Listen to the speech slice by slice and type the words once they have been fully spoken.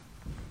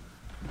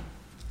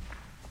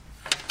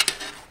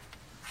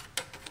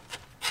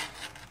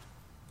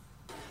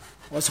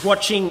I was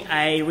watching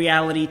a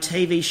reality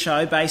TV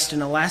show based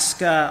in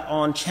Alaska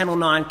on Channel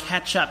 9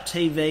 Catch-Up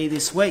TV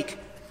this week.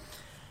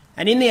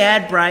 And in the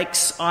ad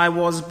breaks, I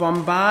was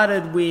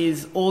bombarded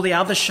with all the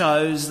other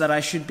shows that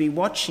I should be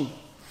watching.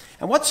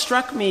 And what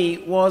struck me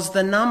was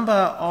the number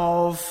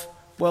of,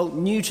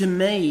 new to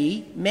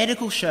me,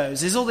 medical shows.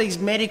 There's all these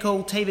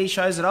medical TV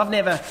shows that I've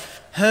never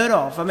heard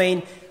of. I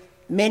mean,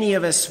 many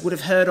of us would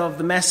have heard of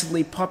the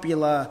massively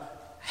popular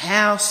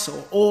House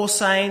or All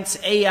Saints,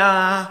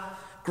 ER,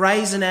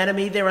 Grey's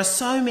Anatomy. There are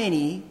so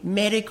many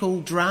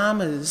medical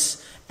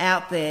dramas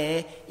out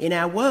there in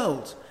our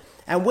world.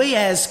 And we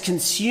as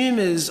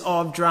consumers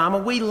of drama,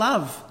 we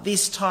love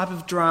this type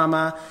of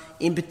drama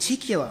in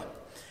particular.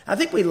 I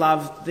think we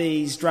love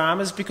these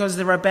dramas because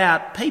they're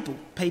about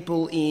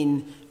people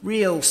in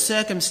real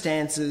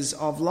circumstances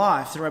of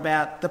life. They're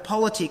about the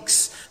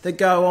politics that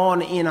go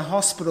on in a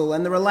hospital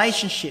and the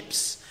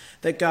relationships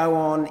that go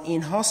on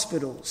in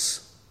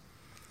hospitals.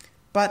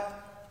 But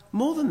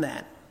more than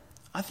that,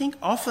 I think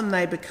often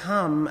they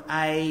become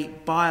a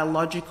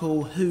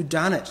biological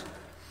whodunit.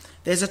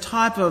 There's a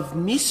type of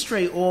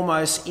mystery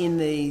almost in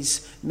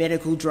these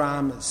medical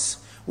dramas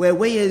where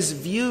we as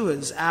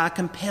viewers are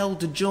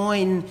compelled to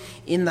join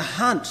in the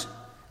hunt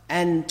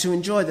and to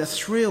enjoy the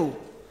thrill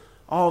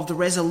of the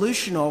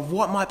resolution of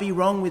what might be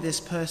wrong with this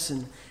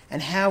person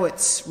and how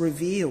it's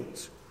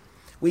revealed.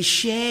 We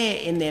share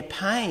in their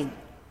pain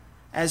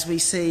as we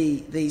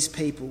see these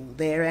people,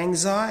 their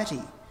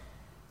anxiety,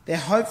 their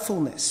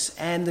hopefulness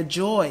and the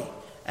joy,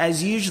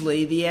 as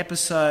usually the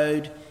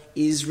episode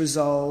is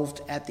resolved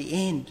at the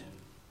end.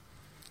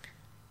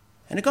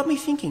 And it got me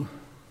thinking.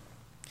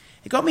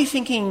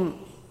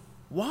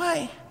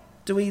 Why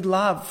do we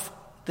love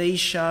these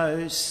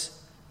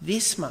shows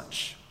this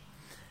much?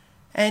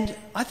 And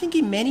I think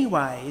in many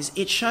ways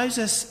it shows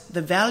us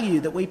the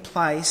value that we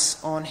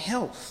place on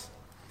health.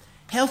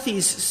 Health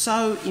is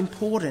so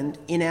important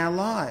in our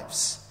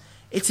lives.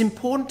 It's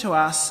important to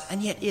us,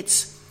 and yet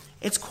it's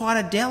quite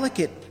a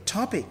delicate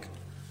topic.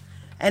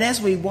 And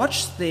as we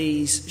watch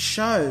these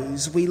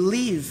shows, we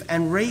live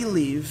and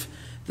relive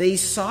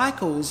these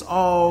cycles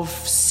of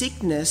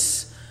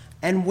sickness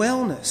and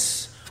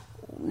wellness.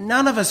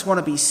 None of us want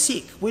to be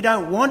sick. We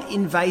don't want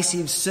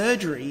invasive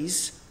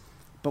surgeries,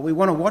 but we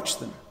want to watch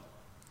them.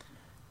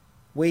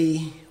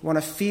 We want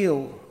to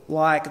feel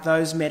like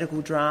those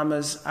medical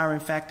dramas are in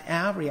fact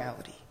our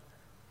reality.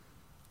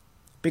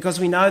 Because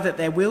we know that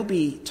there will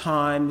be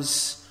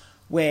times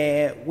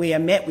where we are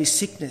met with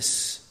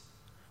sickness.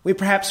 We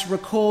perhaps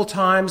recall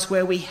times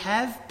where we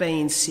have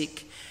been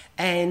sick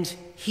and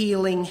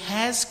healing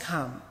has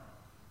come.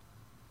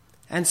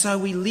 And so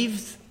we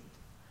live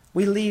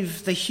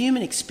the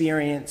human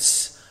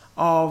experience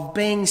of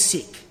being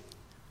sick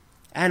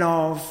and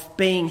of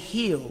being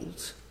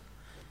healed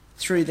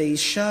through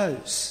these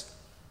shows.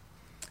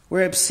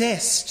 We're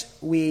obsessed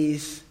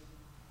with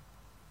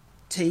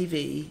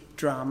TV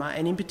drama,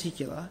 and in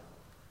particular,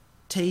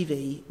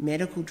 TV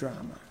medical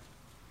drama,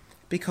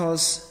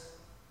 because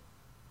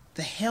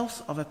the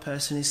health of a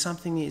person is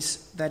something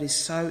that is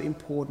so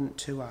important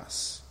to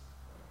us.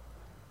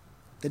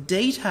 The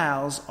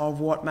details of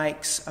what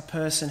makes a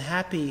person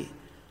happy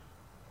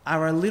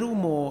are a little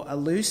more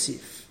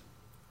elusive.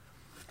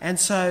 And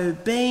so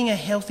being a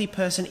healthy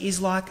person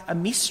is like a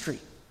mystery.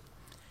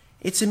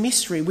 It's a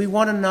mystery. We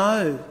want to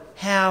know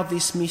how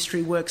this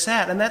mystery works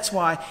out. And that's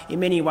why, in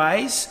many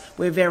ways,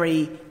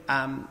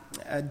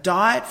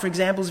 diet, for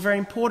example, is very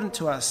important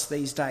to us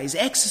these days.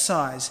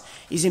 Exercise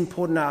is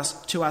important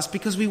to us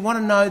because we want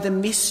to know the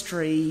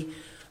mystery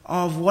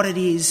of what it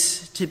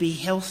is to be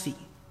healthy.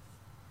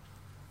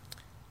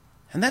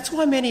 And that's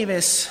why many of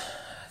us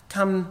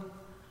come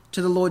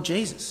to the Lord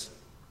Jesus.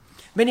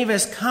 Many of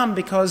us come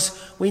because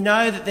we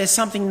know that there's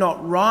something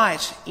not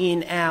right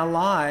in our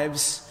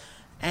lives,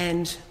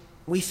 and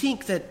we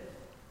think that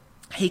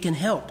He can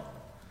help.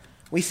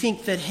 We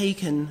think that He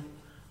can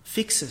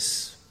fix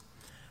us.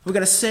 We're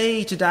going to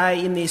see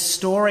today in this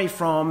story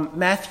from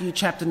Matthew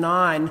chapter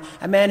 9,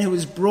 a man who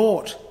was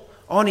brought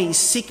on his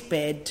sick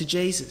bed to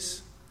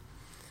Jesus.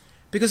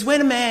 Because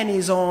when a man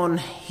is on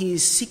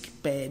his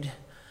sick bed,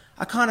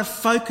 a kind of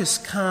focus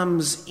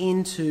comes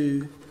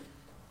into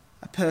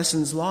a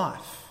person's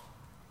life.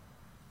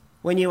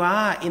 When you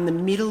are in the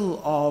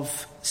middle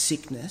of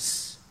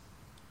sickness,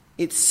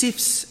 it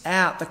sifts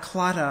out the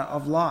clutter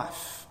of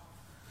life.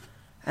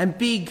 And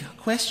big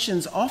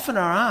questions often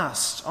are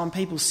asked on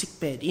people's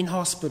sickbed in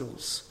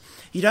hospitals.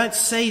 You don't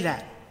see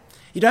that.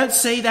 You don't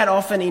see that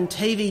often in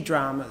TV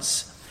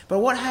dramas. But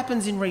what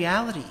happens in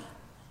reality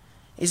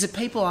is that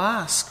people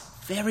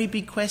ask very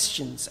big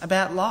questions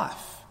about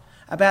life,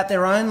 about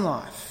their own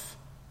life.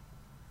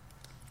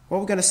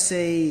 What we're going to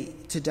see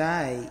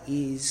today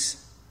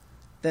is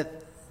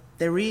that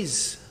there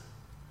is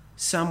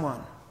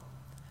someone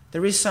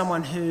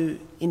who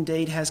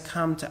indeed has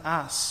come to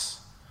us,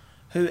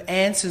 who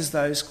answers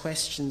those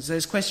questions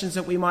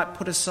that we might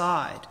put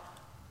aside,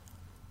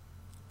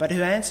 but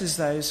who answers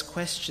those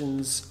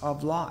questions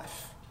of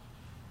life.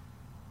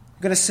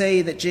 We're going to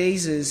see that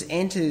Jesus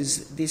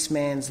enters this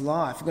man's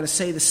life. We're going to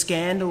see the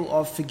scandal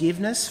of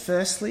forgiveness,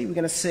 firstly. We're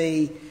going to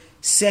see,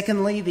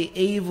 secondly, the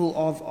evil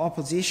of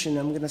opposition.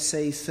 And we're going to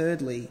see,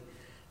 thirdly,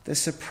 the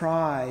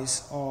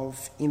surprise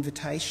of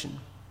invitation.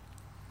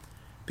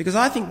 Because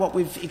I think what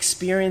we've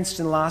experienced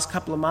in the last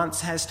couple of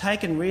months has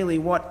taken really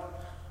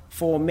what,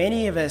 for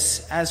many of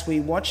us as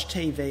we watch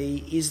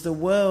TV, is the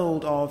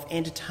world of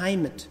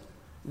entertainment.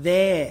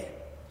 There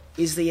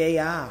is the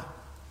ER.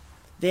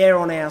 There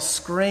on our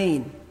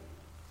screen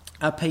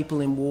are people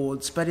in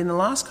wards. But in the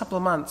last couple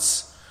of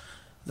months,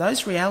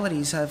 those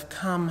realities have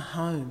come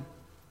home.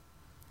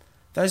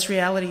 Those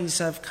realities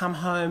have come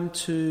home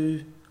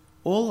to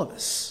all of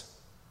us.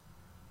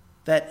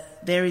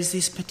 That there is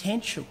this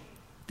potential.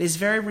 There's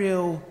very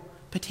real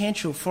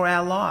potential for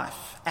our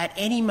life at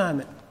any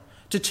moment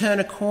to turn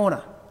a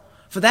corner.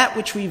 For that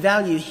which we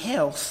value,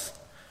 health,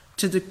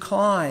 to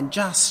decline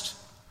just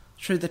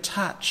through the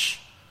touch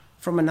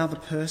from another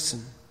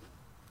person.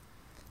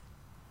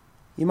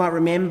 You might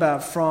remember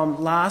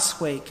from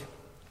last week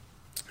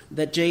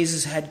that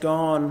Jesus had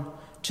gone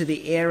to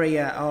the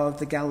area of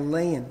the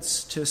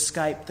Galileans to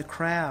escape the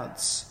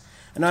crowds.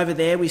 And over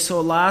there we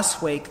saw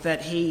last week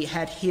that he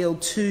had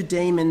healed 2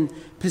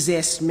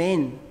 demon-possessed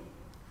men.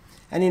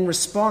 And in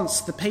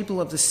response, the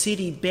people of the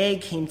city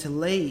beg him to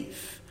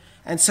leave.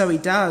 And so he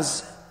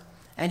does.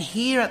 And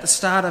here at the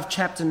start of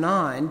chapter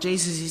 9,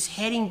 Jesus is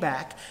heading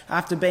back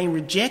after being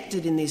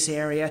rejected in this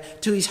area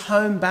to his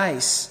home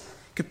base,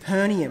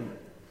 Capernaum.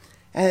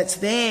 And it's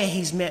there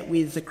he's met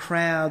with the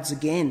crowds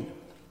again.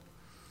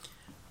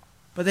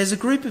 But there's a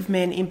group of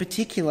men in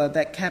particular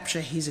that capture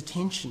his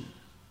attention.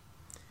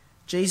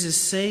 Jesus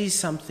sees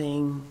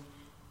something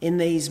in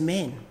these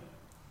men.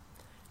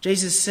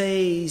 Jesus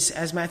sees,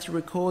 as Matthew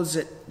records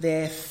it,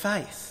 their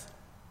faith.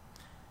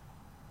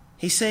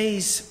 He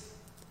sees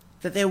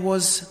that there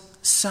was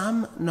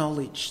some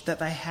knowledge that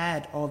they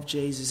had of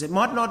Jesus. It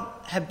might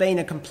not have been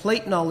a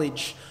complete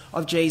knowledge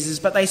of Jesus,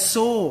 but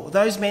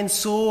those men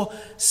saw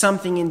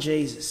something in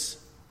Jesus.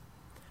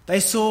 They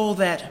saw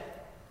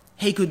that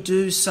he could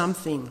do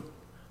something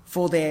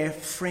for their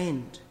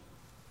friend.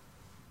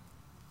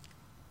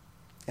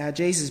 Now,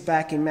 Jesus,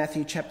 back in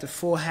Matthew chapter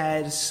 4,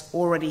 has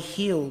already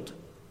healed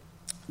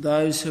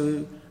those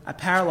who are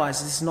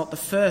paralysed. This is not the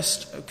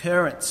first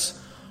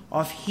occurrence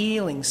of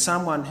healing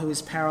someone who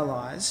is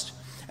paralysed.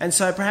 And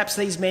so perhaps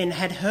these men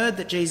had heard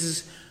that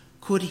Jesus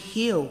could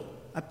heal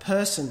a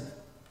person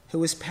who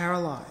was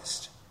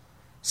paralysed.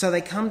 So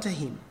they come to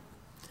him.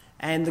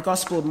 And the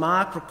Gospel of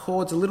Mark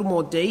records a little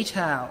more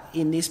detail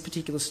in this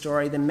particular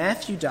story than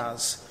Matthew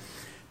does,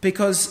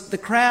 because the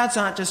crowds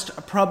aren't just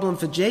a problem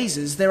for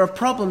Jesus, they're a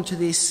problem to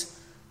this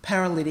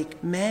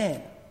paralytic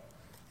man.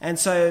 And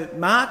so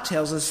Mark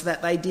tells us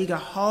that they dig a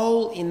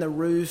hole in the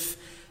roof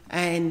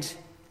and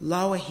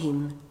lower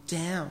him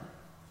down.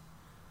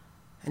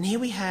 And here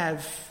we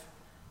have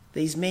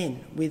these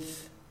men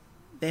with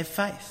their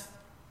faith.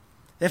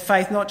 Their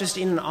faith not just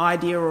in an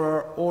idea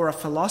or a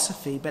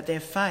philosophy, but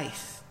their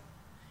faith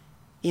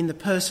in the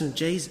person of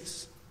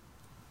Jesus.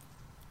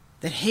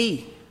 That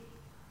he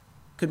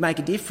could make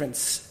a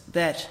difference,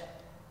 that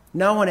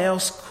no one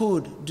else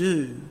could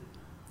do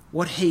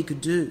what he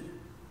could do.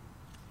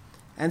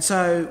 And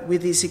so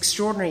with this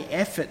extraordinary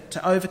effort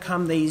to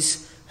overcome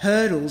these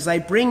hurdles, they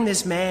bring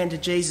this man to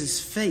Jesus'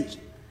 feet.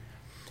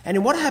 And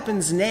in what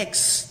happens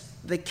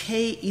next, the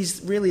key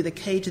is really the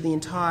key to the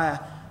entire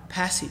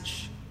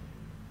passage.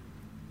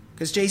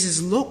 Because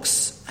Jesus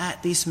looks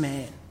at this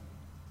man.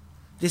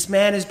 This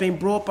man has been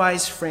brought by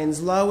his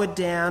friends, lowered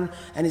down,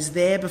 and is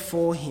there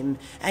before him.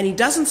 And he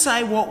doesn't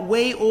say what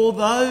we or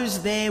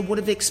those there would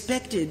have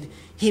expected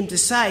him to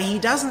say. He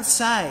doesn't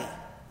say,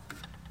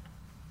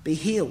 be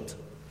healed,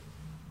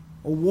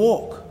 or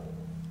walk.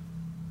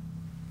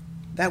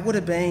 That would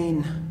have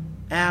been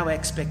our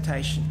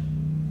expectation,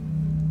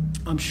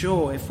 I'm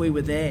sure, if we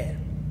were there.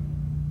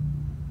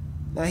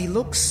 Now he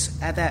looks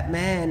at that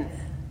man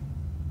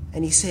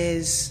and he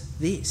says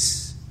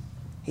this.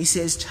 He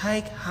says,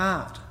 take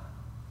heart.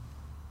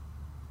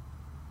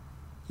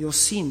 Your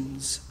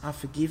sins are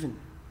forgiven.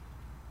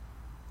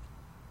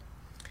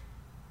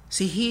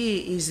 See,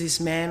 here is this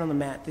man on the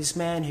mat, this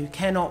man who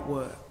cannot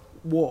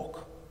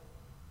walk.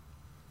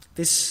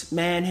 This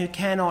man who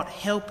cannot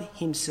help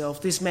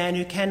himself. This man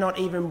who cannot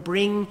even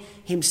bring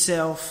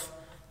himself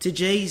to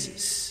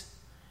Jesus.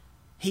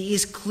 He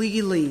is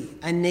clearly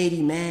a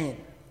needy man.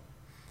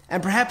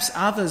 And perhaps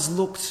others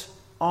looked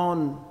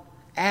on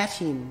at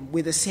him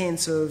with a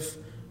sense of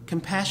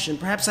compassion.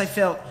 Perhaps they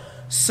felt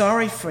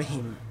sorry for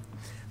him.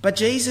 But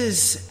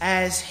Jesus,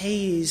 as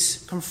he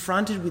is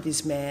confronted with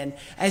this man,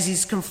 as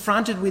he's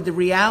confronted with the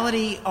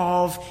reality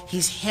of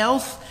his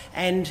health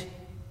and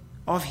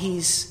of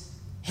his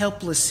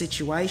helpless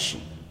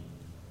situation,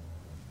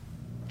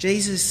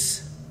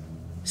 Jesus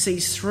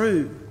sees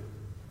through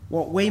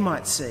what we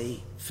might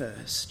see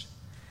first.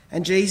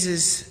 And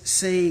Jesus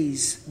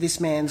sees this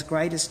man's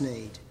greatest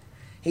need.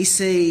 He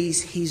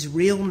sees his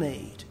real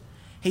need.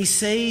 He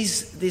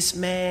sees this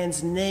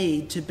man's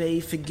need to be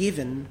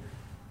forgiven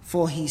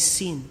for his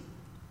sin.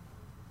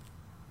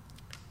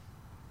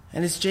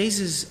 And as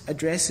Jesus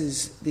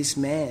addresses this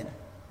man,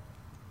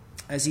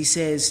 as he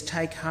says,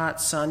 "Take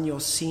heart, son, your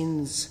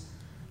sins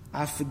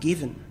are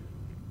forgiven,"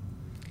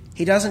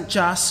 he doesn't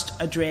just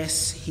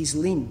address his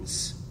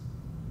limbs.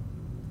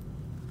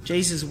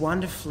 Jesus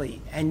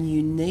wonderfully and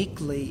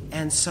uniquely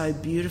and so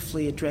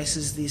beautifully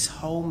addresses this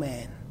whole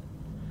man,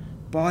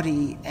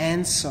 body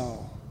and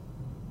soul.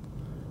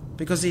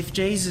 Because if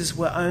Jesus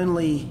were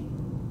only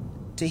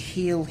to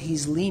heal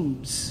his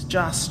limbs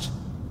just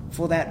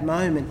for that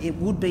moment, it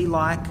would be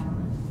like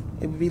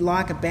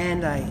a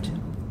band-aid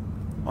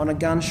on a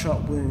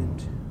gunshot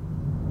wound.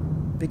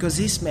 Because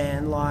this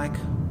man, like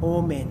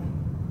all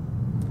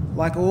men,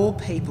 like all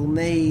people,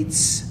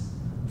 needs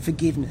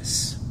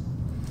forgiveness.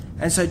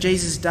 And so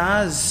Jesus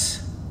does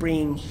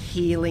bring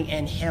healing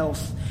and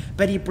health,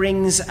 but he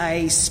brings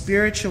a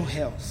spiritual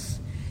health.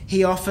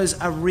 He offers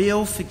a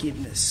real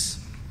forgiveness,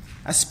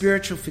 a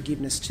spiritual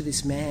forgiveness to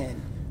this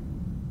man.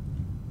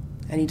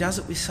 And he does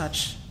it with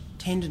such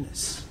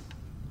tenderness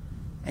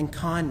and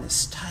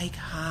kindness. Take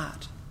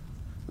heart.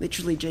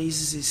 Literally,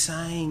 Jesus is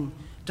saying,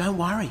 don't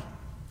worry.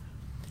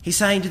 He's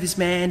saying to this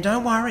man,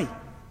 don't worry.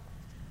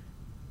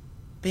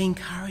 Be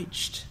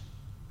encouraged.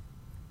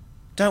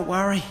 Don't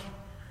worry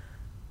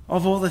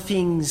of all the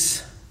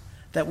things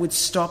that would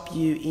stop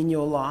you in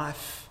your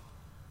life.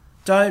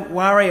 Don't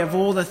worry of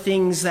all the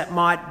things that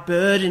might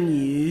burden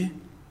you.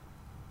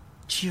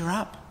 Cheer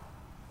up,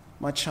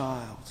 my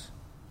child.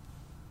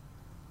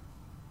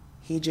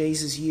 Here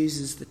Jesus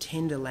uses the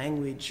tender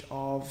language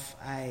of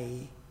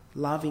a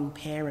loving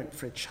parent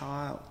for a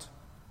child.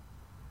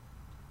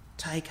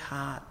 Take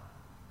heart,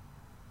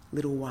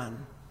 little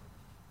one.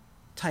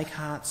 Take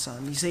heart,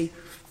 son. You see,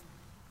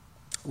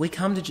 we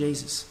come to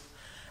Jesus.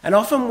 And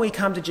often we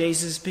come to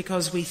Jesus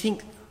because we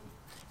think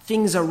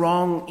things are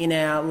wrong in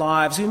our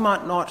lives. We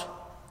might not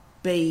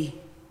be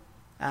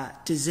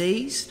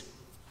diseased.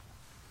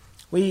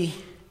 We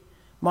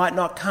might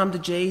not come to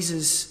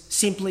Jesus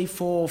simply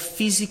for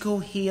physical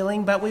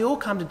healing, but we all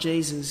come to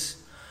Jesus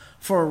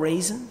for a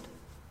reason.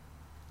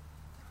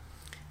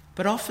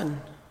 But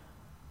often,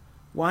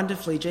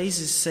 wonderfully,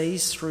 Jesus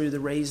sees through the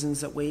reasons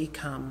that we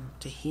come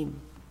to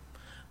him.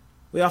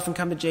 We often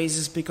come to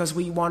Jesus because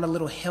we want a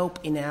little help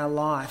in our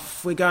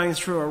life. We're going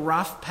through a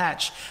rough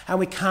patch and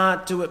we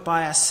can't do it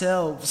by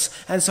ourselves,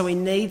 and so we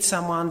need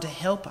someone to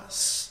help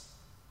us.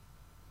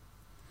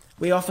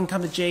 We often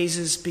come to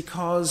Jesus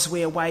because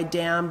we are weighed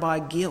down by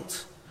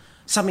guilt,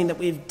 something that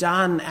we've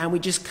done and we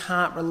just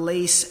can't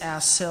release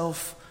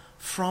ourselves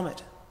from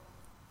it.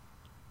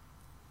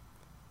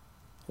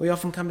 We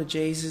often come to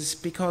Jesus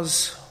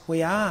because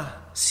we are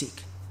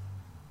sick.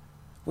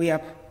 We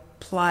are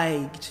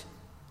plagued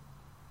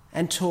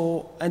and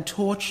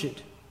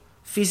tortured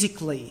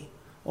physically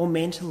or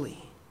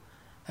mentally.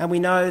 And we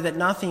know that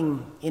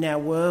nothing in our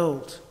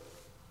world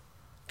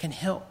can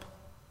help.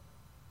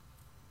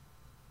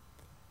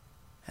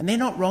 And they're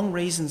not wrong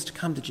reasons to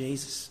come to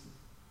Jesus,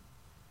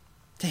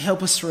 to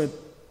help us through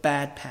a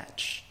bad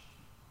patch,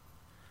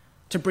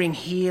 to bring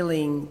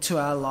healing to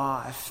our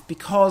life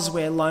because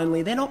we're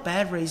lonely. They're not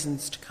bad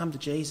reasons to come to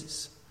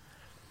Jesus.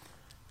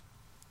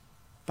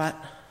 But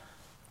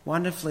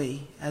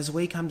wonderfully, as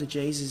we come to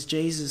Jesus,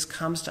 Jesus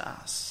comes to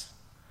us.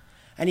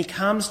 And he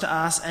comes to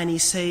us and he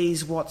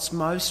sees what's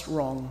most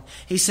wrong.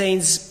 He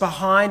sees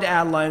behind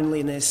our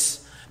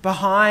loneliness,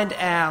 behind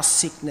our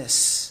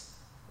sickness.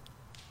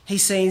 He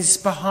sees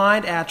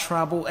behind our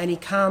trouble, and he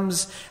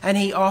comes and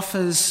he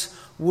offers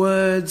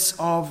words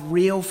of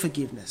real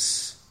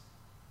forgiveness.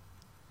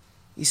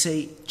 You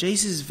see,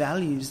 Jesus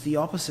values the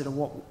opposite of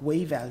what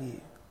we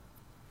value.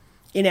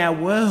 In our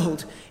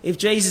world, if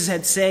Jesus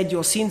had said,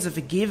 "Your sins are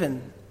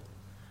forgiven,"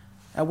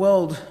 our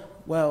world,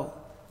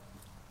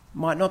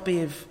 might not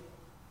be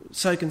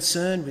so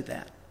concerned with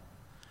that.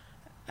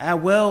 Our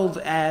world,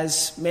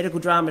 as medical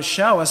dramas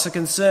show us, are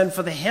concerned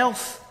for the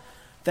health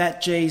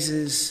that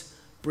Jesus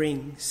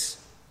brings.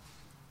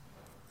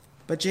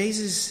 But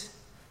Jesus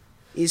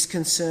is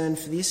concerned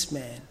for this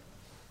man.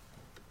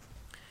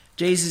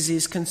 Jesus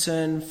is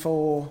concerned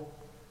for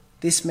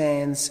this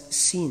man's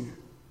sin.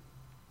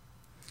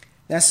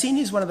 Now, sin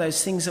is one of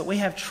those things that we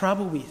have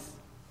trouble with.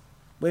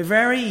 We're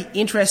very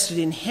interested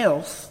in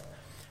health.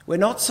 We're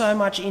not so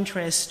much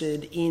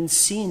interested in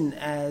sin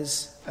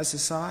as a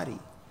society.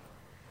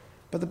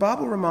 But the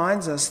Bible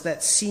reminds us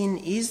that sin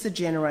is the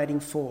generating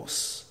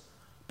force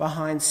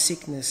behind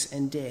sickness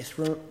and death.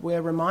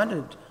 We're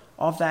reminded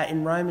of that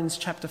in Romans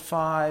chapter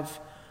 5,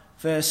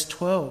 verse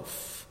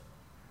 12.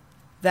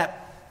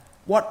 That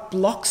what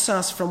blocks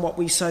us from what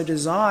we so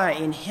desire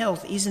in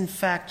health is in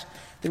fact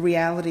the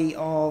reality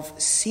of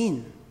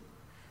sin.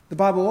 The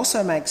Bible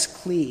also makes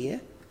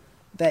clear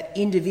that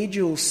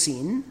individual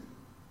sin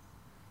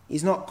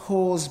is not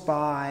caused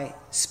by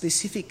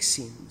specific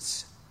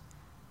sins.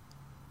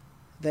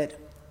 That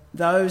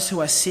those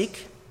who are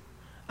sick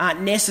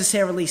aren't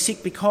necessarily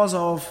sick because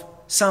of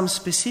some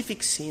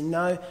specific sin.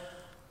 No,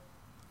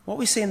 what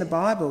we see in the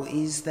Bible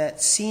is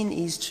that sin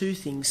is two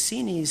things.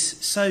 Sin is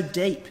so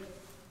deep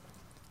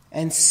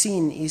and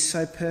sin is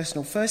so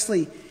personal.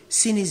 Firstly,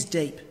 sin is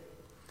deep.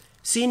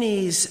 Sin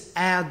is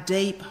our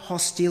deep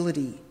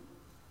hostility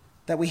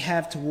that we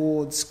have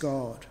towards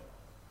God.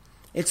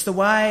 It's the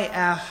way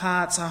our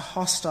hearts are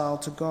hostile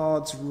to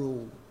God's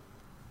rule.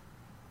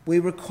 We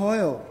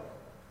recoil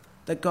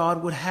that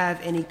God would have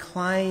any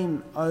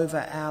claim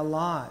over our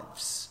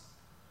lives,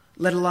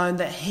 let alone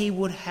that he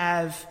would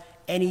have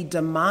any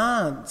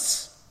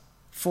demands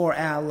for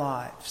our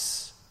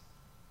lives.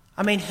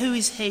 I mean, who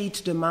is he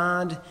to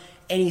demand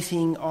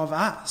anything of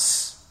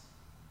us?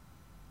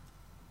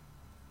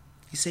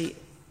 You see,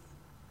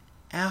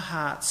 our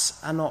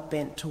hearts are not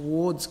bent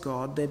towards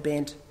God, they're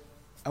bent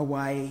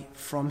away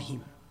from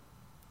him.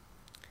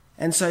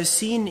 And so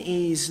sin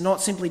is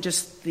not simply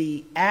just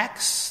the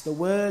acts, the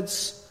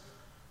words,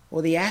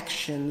 or the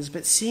actions,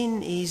 but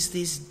sin is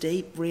this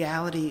deep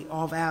reality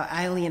of our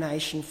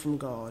alienation from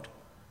God,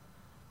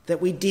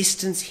 that we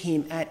distance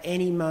him at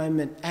any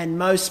moment and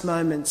most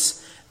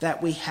moments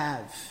that we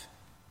have,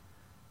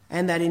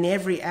 and that in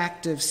every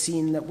act of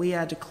sin that we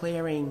are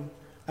declaring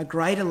a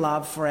greater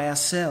love for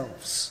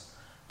ourselves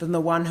than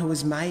the one who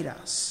has made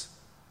us.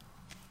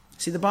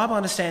 See, the Bible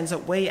understands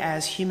that we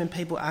as human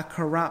people are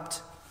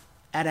corrupt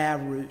at our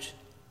root,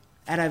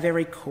 at our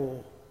very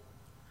core.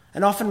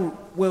 And often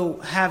we'll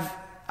have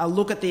a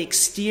look at the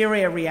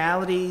exterior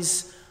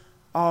realities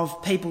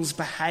of people's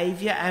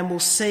behaviour and we'll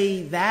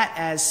see that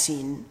as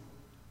sin.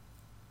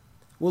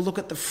 We'll look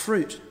at the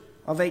fruit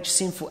of each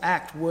sinful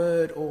act,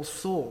 word or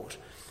thought.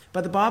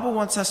 But the Bible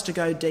wants us to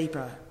go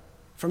deeper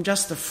from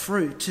just the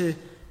fruit to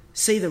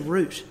see the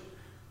root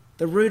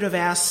of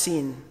our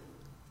sin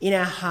in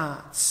our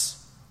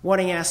hearts,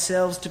 wanting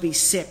ourselves to be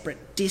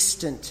separate,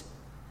 distant,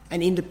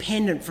 and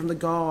independent from the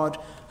God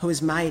who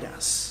has made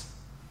us.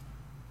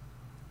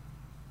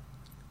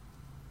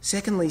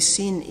 Secondly,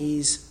 sin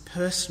is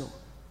personal.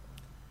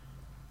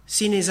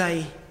 Sin is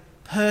a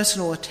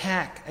personal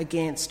attack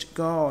against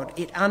God.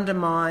 It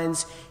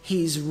undermines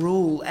his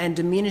rule and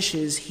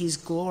diminishes his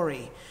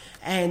glory.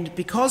 And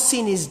because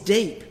sin is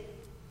deep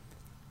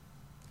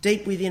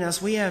within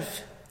us, we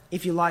have,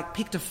 if you like,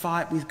 picked a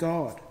fight with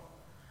God.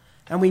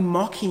 And we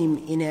mock him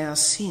in our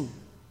sin.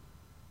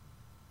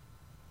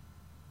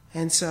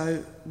 And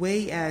so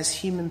we as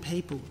human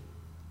people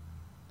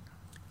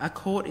are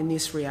caught in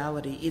this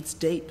reality. It's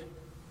deep.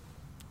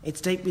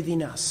 It's deep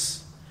within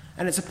us.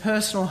 And it's a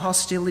personal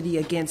hostility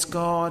against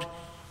God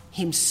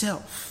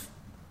himself.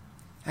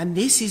 And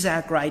this is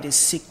our greatest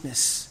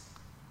sickness.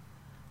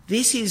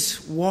 This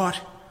is what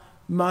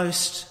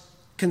most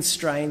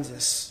constrains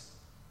us.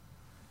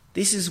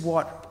 This is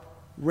what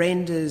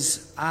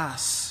renders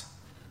us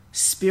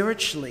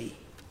spiritually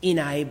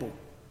unable.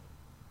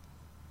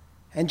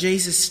 And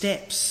Jesus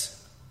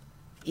steps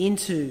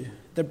into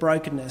the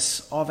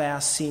brokenness of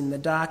our sin, the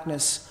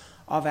darkness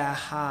of our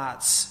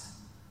hearts,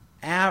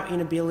 our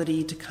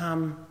inability to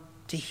come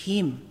to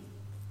him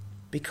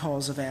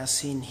because of our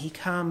sin. He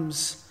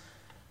comes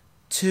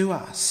to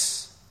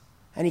us,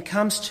 and he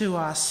comes to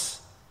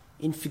us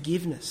in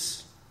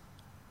forgiveness.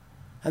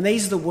 And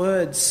these are the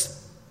words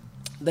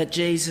that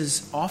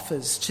Jesus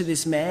offers to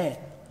this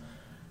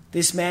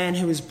man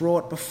who is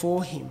brought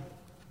before him.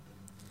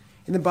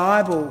 In the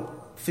Bible,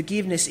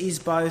 forgiveness is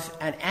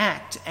both an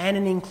act and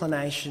an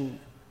inclination.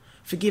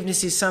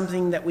 Forgiveness is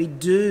something that we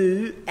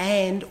do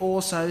and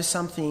also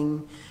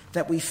something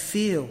that we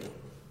feel.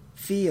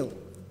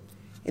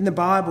 In the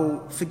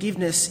Bible,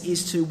 forgiveness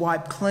is to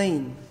wipe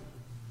clean.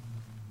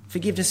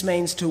 Forgiveness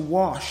means to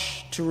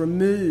wash, to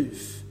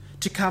remove,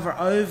 to cover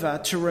over,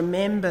 to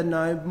remember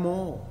no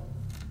more.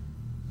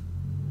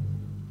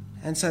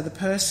 And so the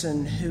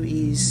person who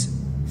is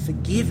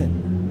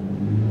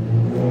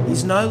forgiven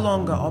is no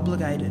longer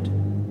obligated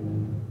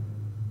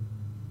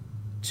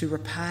to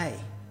repay.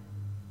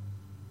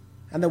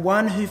 And the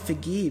one who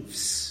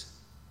forgives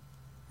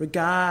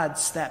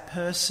regards that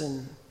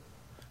person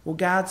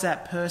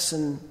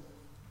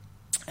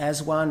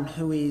as one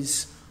who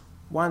is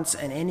once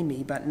an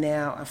enemy but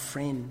now a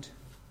friend.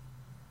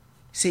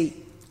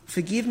 See,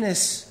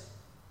 forgiveness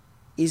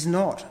is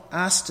not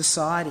us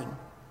deciding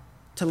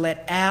to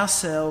let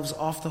ourselves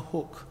off the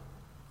hook.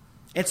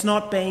 It's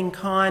not being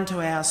kind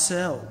to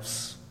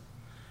ourselves.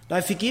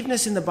 No,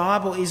 forgiveness in the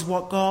Bible is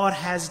what God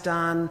has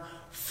done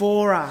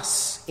for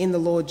us in the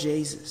Lord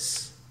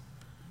Jesus.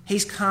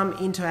 He's come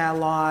into our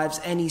lives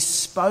and he's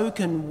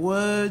spoken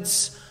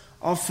words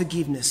of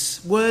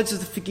forgiveness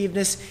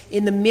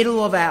in the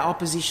middle of our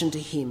opposition to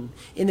him,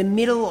 in the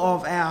middle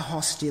of our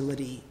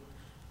hostility.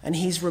 And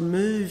he's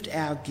removed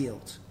our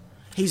guilt.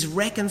 He's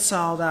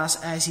reconciled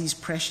us as his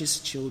precious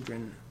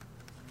children.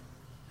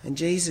 And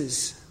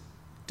Jesus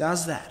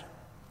does that,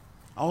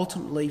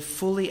 ultimately,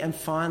 fully and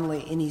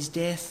finally in his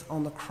death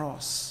on the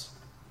cross.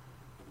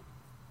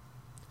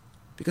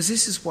 Because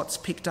this is what's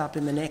picked up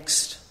in the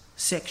next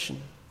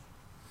section.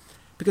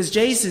 Because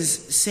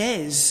Jesus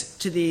says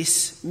to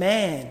this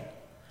man,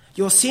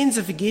 your sins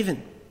are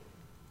forgiven.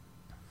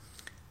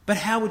 But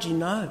how would you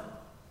know?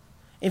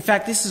 In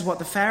fact, this is what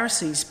the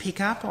Pharisees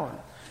pick up on.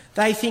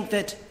 They think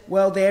that,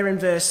 well, there in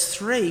verse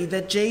 3,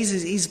 that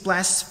Jesus is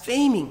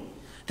blaspheming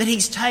that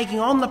he's taking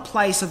on the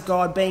place of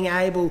God being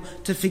able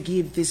to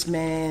forgive this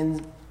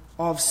man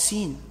of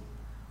sin.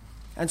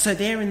 And so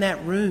there in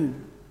that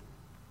room,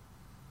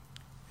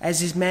 as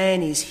this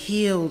man is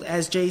healed,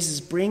 as Jesus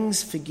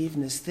brings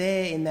forgiveness,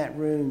 there in that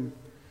room,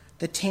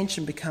 the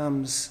tension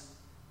becomes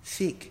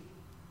thick.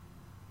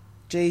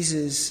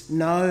 Jesus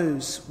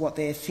knows what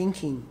they're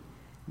thinking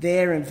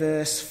there in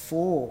verse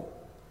 4,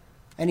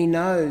 and he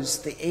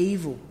knows the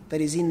evil that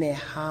is in their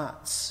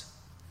hearts.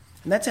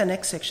 And that's our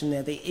next section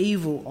there, the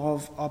evil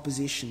of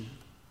opposition.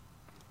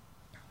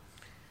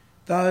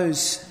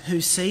 Those who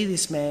see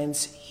this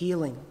man's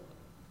healing,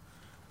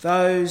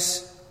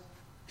 those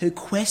who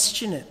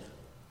question it,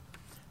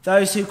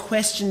 those who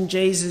question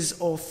Jesus'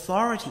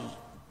 authority,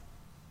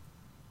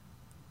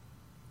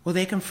 well,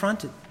 they're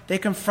confronted. They're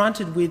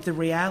confronted with the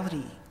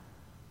reality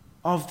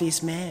of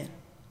this man,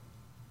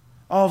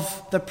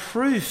 of the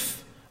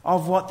proof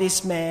of what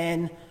this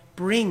man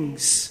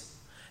brings.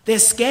 They're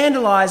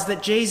scandalised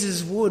that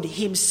Jesus would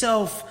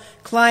himself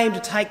claim to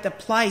take the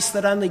place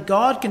that only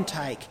God can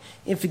take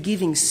in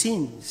forgiving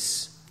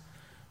sins.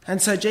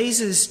 And so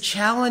Jesus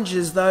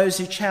challenges those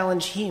who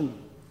challenge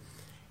him,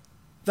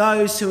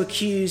 those who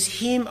accuse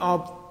him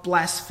of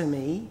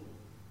blasphemy.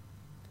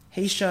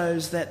 He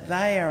shows that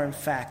they are in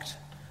fact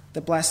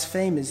the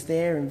blasphemers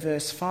there in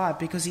verse 5,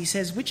 because he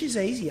says, which is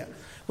easier?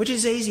 Which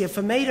is easier,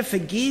 for me to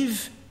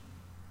forgive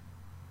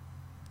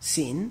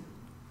sin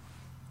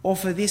or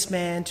for this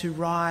man to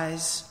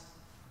rise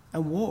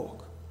and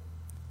walk?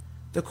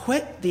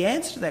 The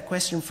answer to that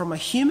question from a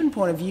human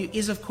point of view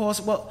is, of course,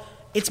 well,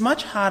 it's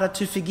much harder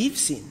to forgive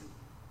sin.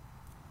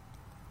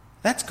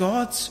 That's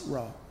God's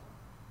role.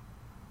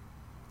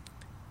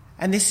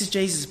 And this is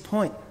Jesus'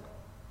 point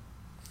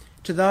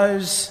to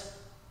those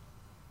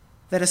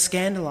that are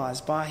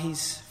scandalised by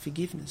his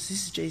forgiveness.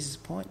 This is Jesus'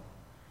 point.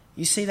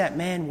 You see that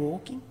man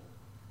walking?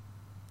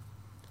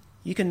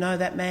 You can know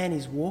that man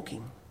is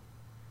walking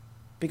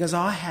because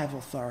I have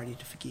authority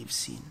to forgive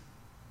sin.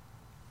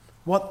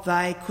 What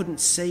they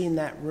couldn't see in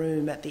that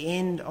room at the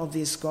end of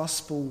this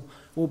gospel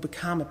will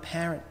become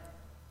apparent.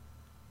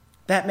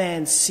 That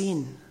man's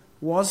sin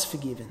was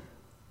forgiven.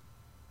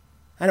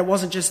 And it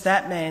wasn't just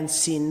that man's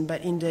sin,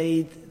 but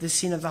indeed the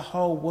sin of the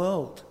whole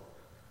world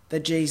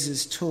that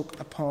Jesus took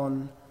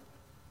upon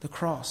the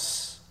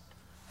cross.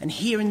 And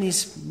here in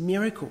this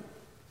miracle,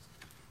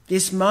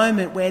 this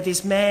moment where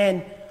this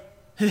man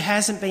who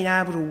hasn't been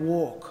able to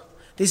walk,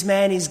 this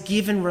man is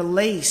given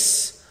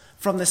release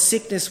from the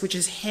sickness which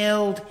has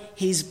held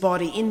his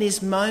body. In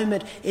this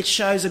moment, it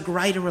shows a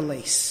greater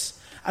release,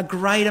 a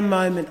greater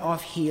moment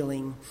of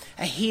healing,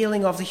 a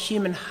healing of the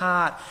human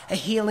heart, a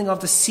healing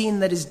of the sin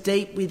that is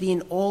deep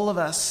within all of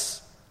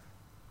us,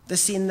 the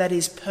sin that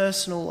is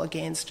personal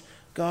against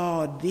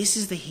God. This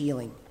is the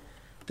healing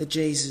that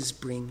Jesus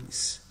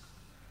brings.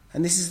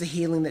 And this is the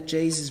healing that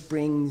Jesus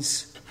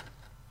brings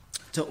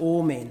to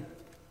all men,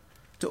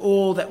 to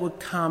all that would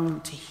come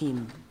to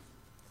him,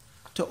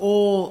 to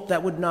all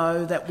that would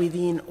know that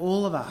within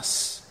all of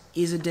us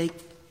is a deep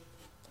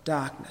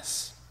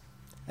darkness,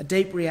 a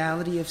deep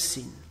reality of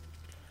sin,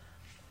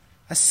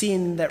 a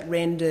sin that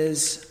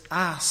renders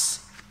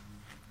us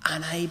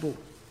unable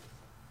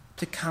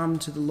to come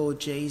to the Lord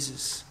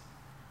Jesus,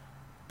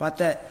 but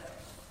that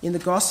in the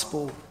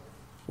gospel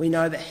we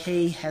know that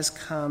he has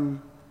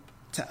come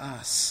to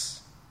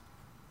us.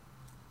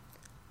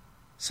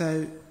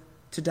 So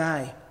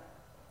today,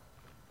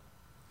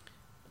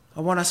 I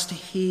want us to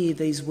hear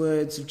these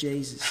words of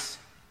Jesus.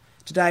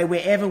 Today,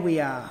 wherever we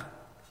are,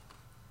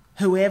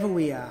 whoever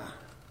we are,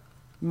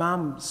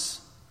 mums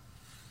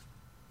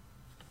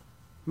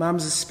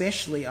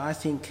especially, I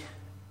think,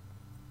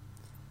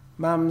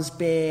 mums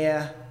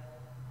bear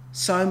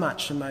so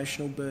much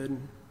emotional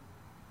burden.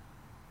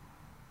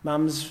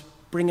 Mums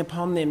bring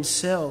upon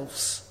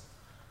themselves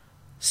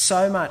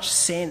so much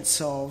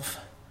sense of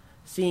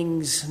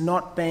things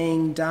not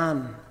being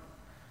done.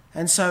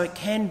 And so it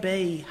can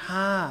be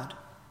hard.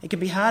 It can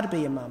be hard to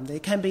be a mum. There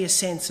can be a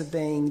sense of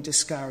being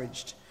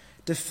discouraged,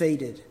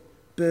 defeated,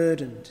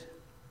 burdened.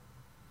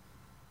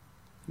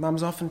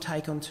 Mums often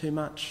take on too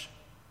much.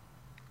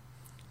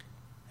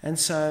 And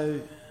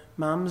so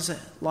mums,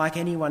 like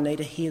anyone, need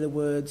to hear the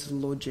words of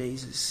the Lord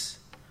Jesus,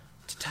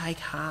 to take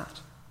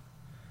heart,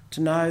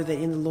 to know that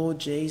in the Lord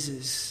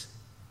Jesus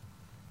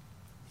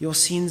your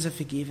sins are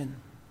forgiven,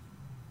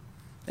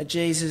 that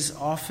Jesus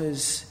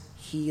offers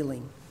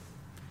healing,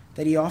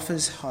 that he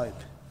offers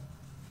hope,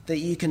 that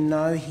you can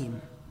know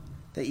him,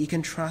 that you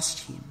can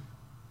trust him,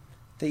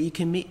 that you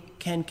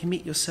can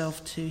commit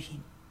yourself to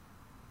him,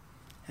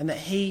 and that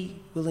he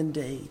will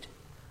indeed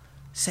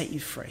set you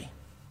free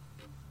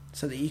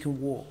so that you can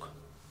walk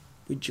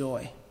with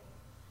joy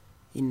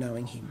in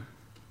knowing him.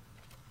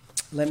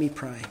 Let me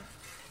pray.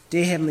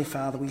 Dear Heavenly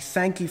Father, we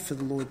thank you for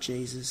the Lord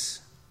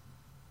Jesus.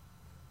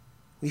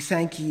 We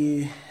thank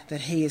you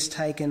that he has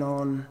taken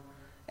on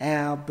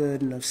our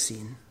burden of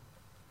sin.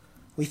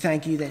 We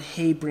thank you that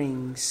he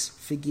brings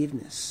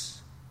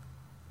forgiveness.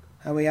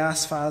 And we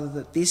ask, Father,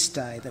 that this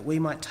day that we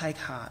might take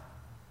heart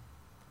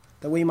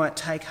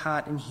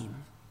in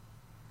him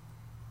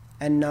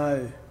and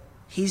know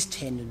his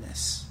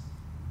tenderness,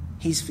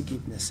 his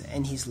forgiveness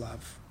and his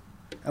love.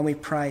 And we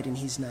pray it in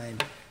his name.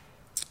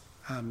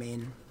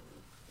 Amen.